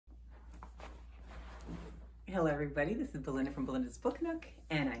Hello everybody, this is Belinda from Belinda's Book Nook,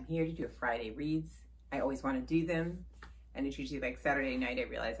 and I'm here to do a Friday Reads. I always want to do them, and it's usually like Saturday night. I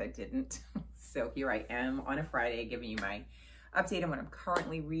realized I didn't. So here I am on a Friday giving you my update on what I'm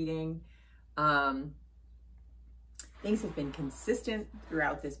currently reading. Things have been consistent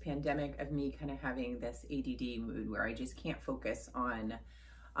throughout this pandemic of me kind of having this ADD mood where I just can't focus on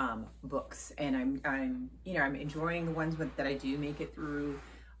books, and I'm enjoying the ones that I do make it through.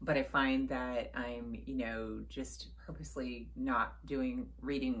 But I find that I'm, just purposely not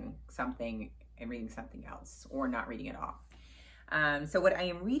reading something and reading something else, or not reading at all. So what I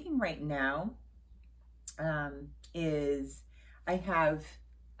am reading right now is I have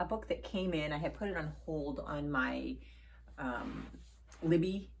a book that came in. I had put it on hold on my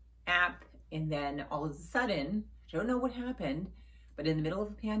Libby app, and then all of a sudden, I don't know what happened, but in the middle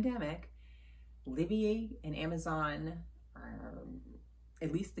of a pandemic, Libby and Amazon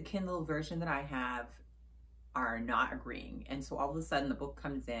at least the Kindle version that I have, are not agreeing. And so all of a sudden the book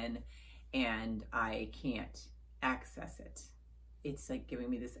comes in and I can't access it. It's like giving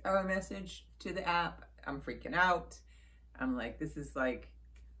me this error message to the app. I'm freaking out. I'm like, this is like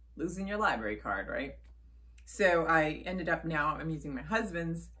losing your library card, right? So I ended up now, I'm using my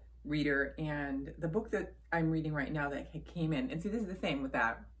husband's reader, and the book that I'm reading right now that came in, and see, this is the thing with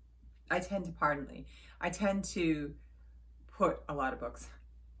that. I tend to put a lot of books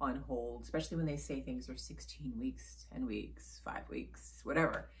on hold, especially when they say things are 16 weeks, 10 weeks, 5 weeks,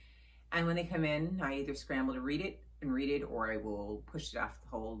 whatever. And when they come in, I either scramble to read it, or I will push it off the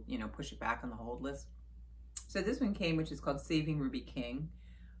hold, push it back on the hold list. So this one came, which is called Saving Ruby King.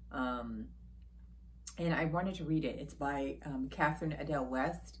 And I wanted to read it. It's by Catherine Adele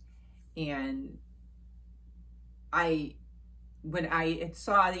West. And when I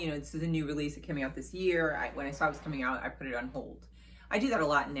saw, this is a new release that came out this year, when I saw it was coming out, I put it on hold. I do that a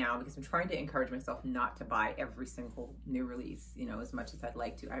lot now because I'm trying to encourage myself not to buy every single new release, as much as I'd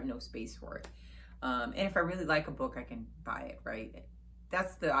like to. I have no space for it. And if I really like a book, I can buy it, right?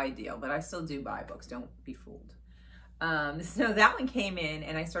 That's the ideal, but I still do buy books. Don't be fooled. So that one came in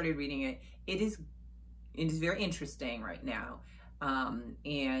and I started reading it. It is very interesting right now.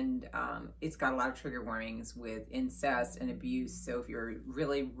 It's got a lot of trigger warnings with incest and abuse. So if you're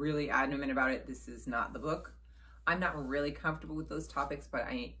really, really adamant about it, this is not the book. I'm not really comfortable with those topics, but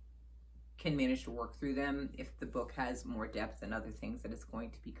I can manage to work through them if the book has more depth and other things that it's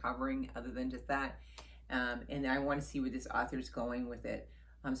going to be covering other than just that. And I want to see where this author's going with it.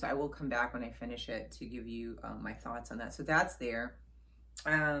 So I will come back when I finish it to give you my thoughts on that. So that's there.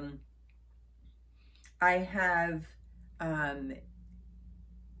 I have...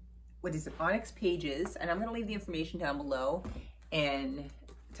 what is it, Onyx Pages, and I'm going to leave the information down below, and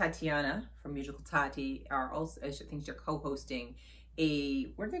Tatiana from Musical Tati are also, I think they're co-hosting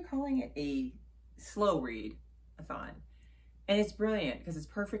what are they calling it? A slow read-a-thon. And it's brilliant because it's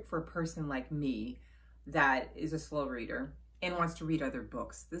perfect for a person like me that is a slow reader and wants to read other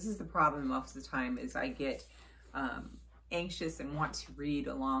books. This is the problem most of the time, is I get anxious and want to read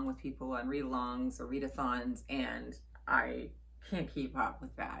along with people on read-alongs or read-a-thons, and I can't keep up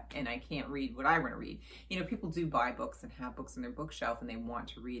with that, and I can't read what I want to read. People do buy books and have books on their bookshelf and they want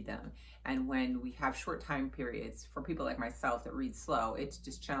to read them, and when we have short time periods, for people like myself that read slow, it's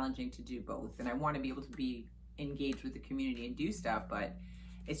just challenging to do both. And I want to be able to be engaged with the community and do stuff, but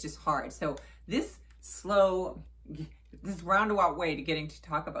it's just hard. So this roundabout way to getting to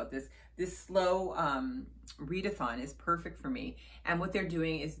talk about this slow read-a-thon is perfect for me. And what they're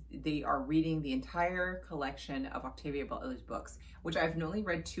doing is they are reading the entire collection of Octavia Butler's books, which I've only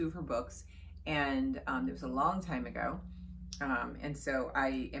read 2 of her books, and it was a long time ago. And so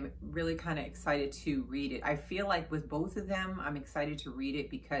I am really kind of excited to read it. I feel like with both of them, I'm excited to read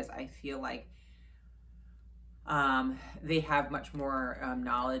it because I feel like they have much more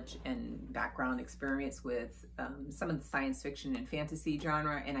knowledge and background experience with some of the science fiction and fantasy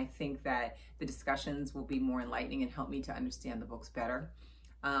genre, and I think that the discussions will be more enlightening and help me to understand the books better.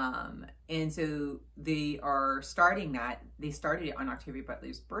 And so they are starting that. They started it on Octavia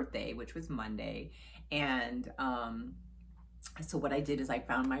Butler's birthday, which was Monday, and so what I did is I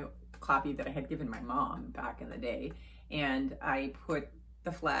found my copy that I had given my mom back in the day, and I put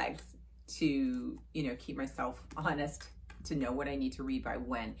the flags to keep myself honest, to know what I need to read by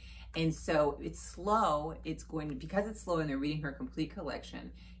when. And so it's slow. Because it's slow and they're reading her complete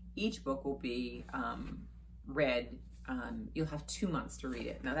collection, each book will be read. You'll have 2 months to read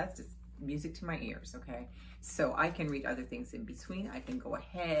it. Now that's just music to my ears, okay? So I can read other things in between. I can go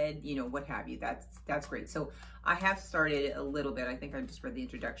ahead, what have you. That's great. So I have started a little bit. I think I just read the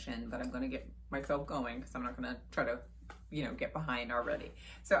introduction, but I'm going to get myself going because I'm not going to try to get behind already.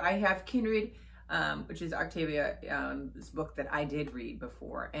 So I have Kindred which is Octavia, this book that I did read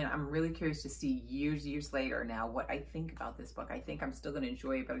before. And I'm really curious to see years later now what I think about this book. I think I'm still going to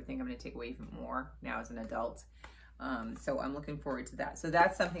enjoy it, but I think I'm going to take away from more now as an adult. So I'm looking forward to that. So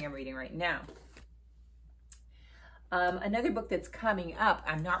that's something I'm reading right now. Another book that's coming up,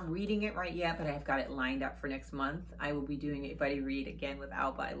 I'm not reading it right yet, but I've got it lined up for next month. I will be doing a buddy read again with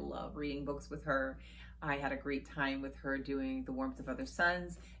Alba. I love reading books with her. I had a great time with her doing The Warmth of Other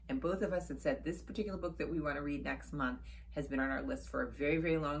Suns, and both of us had said this particular book that we want to read next month has been on our list for a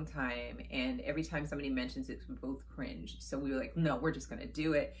very long time, and every time somebody mentions it, we both cringe. So we were like, no, we're just going to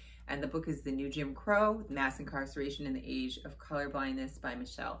do it. And the book is The New Jim Crow, Mass Incarceration in the Age of Colorblindness by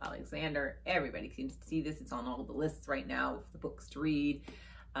Michelle Alexander. Everybody seems to see this. It's on all the lists right now of the books to read.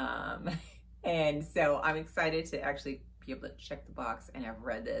 And so I'm excited to actually be able to check the box and have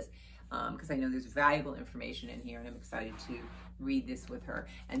read this because I know there's valuable information in here, and I'm excited to read this with her.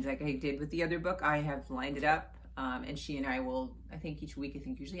 And like I did with the other book, I have lined it up, and she and I will, I think each week, I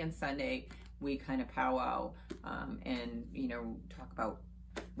think usually on Sunday, we kind of powwow and, you know, talk about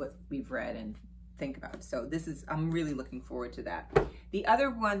what we've read and think about. So this is, I'm really looking forward to that. The other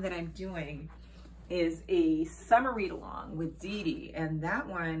one that I'm doing is a summer read along with Didi, and that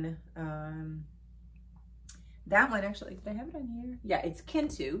one actually, did I have it on here? Yeah, it's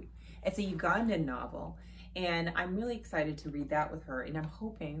Kintu. It's a Ugandan novel, and I'm really excited to read that with her, and I'm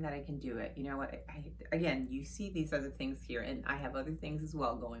hoping that I can do it. You know what, again, you see these other things here, and I have other things as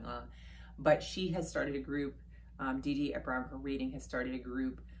well going on, but she has started a group, Didi at Brown for Reading has started a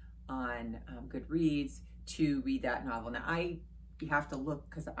group on Goodreads to read that novel. Now, you have to look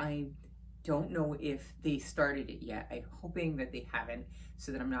because I don't know if they started it yet. I'm hoping that they haven't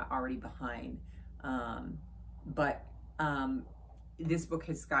so that I'm not already behind. But this book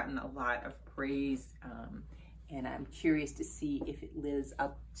has gotten a lot of praise, and I'm curious to see if it lives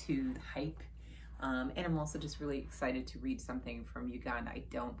up to the hype. And I'm also just really excited to read something from Uganda. I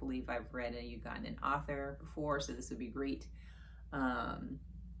don't believe I've read a Ugandan author before, so this would be great.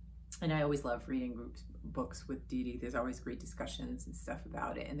 And I always love reading books with Didi. There's always great discussions and stuff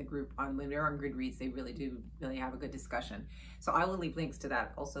about it. And the group, when they're on Goodreads, they really have a good discussion. So I will leave links to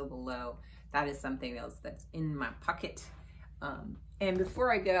that also below. That is something else that's in my pocket. And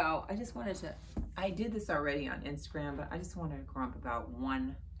before I go, I just wanted to, I did this already on Instagram, but I just want to grump about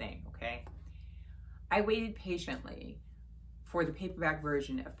one thing, okay? I waited patiently for the paperback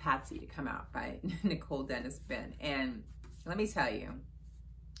version of Patsy to come out by Nicole Dennis Benn. And let me tell you,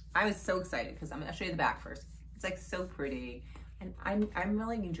 I was so excited because I'm going to show you the back first. It's like so pretty. And I'm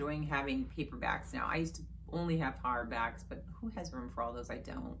really enjoying having paperbacks now. I used to only have hardbacks, but who has room for all those? I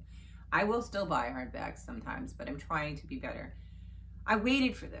don't. I will still buy hardbacks sometimes, but I'm trying to be better. I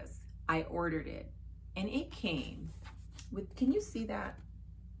waited for this. I ordered it, and it came with, can you see that?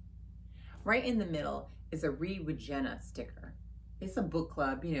 Right in the middle is a Read with Jenna sticker. It's a book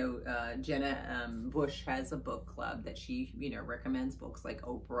club, you know, Jenna Bush has a book club that she, you know, recommends books like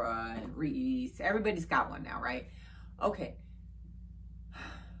Oprah and Reese. Everybody's got one now, right? Okay.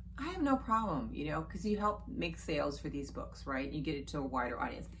 I have no problem, you know, because you help make sales for these books, right? You get it to a wider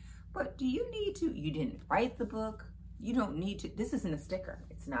audience. But do you need to, you didn't write the book. You don't need to, this isn't a sticker.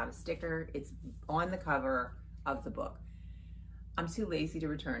 It's not a sticker. It's on the cover of the book. I'm too lazy to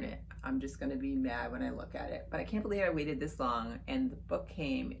return it. I'm just gonna be mad when I look at it. But I can't believe I waited this long and the book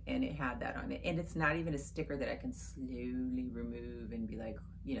came and it had that on it. And it's not even a sticker that I can slowly remove and be like,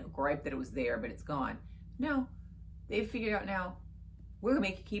 you know, gripe that it was there, but it's gone. No, they've figured out now, we're gonna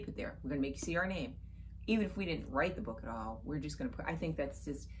make you keep it there. We're gonna make you see our name. Even if we didn't write the book at all, we're just gonna put, I think that's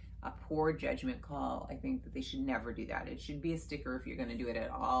just a poor judgment call. I think that they should never do that. It should be a sticker if you're gonna do it at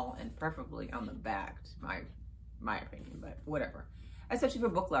all, and preferably on the back, my opinion, but whatever. Especially for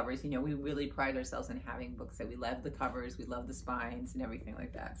book lovers, you know, we really pride ourselves in having books that we love the covers, we love the spines and everything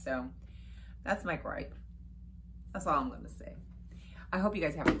like that. So that's my gripe. That's all I'm gonna say. I hope you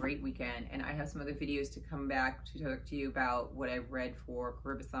guys have a great weekend, and I have some other videos to come back to talk to you about what I've read for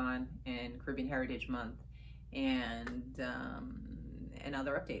Caribbean and Caribbean Heritage Month, and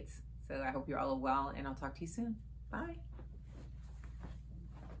other updates. So I hope you're all well, and I'll talk to you soon. Bye.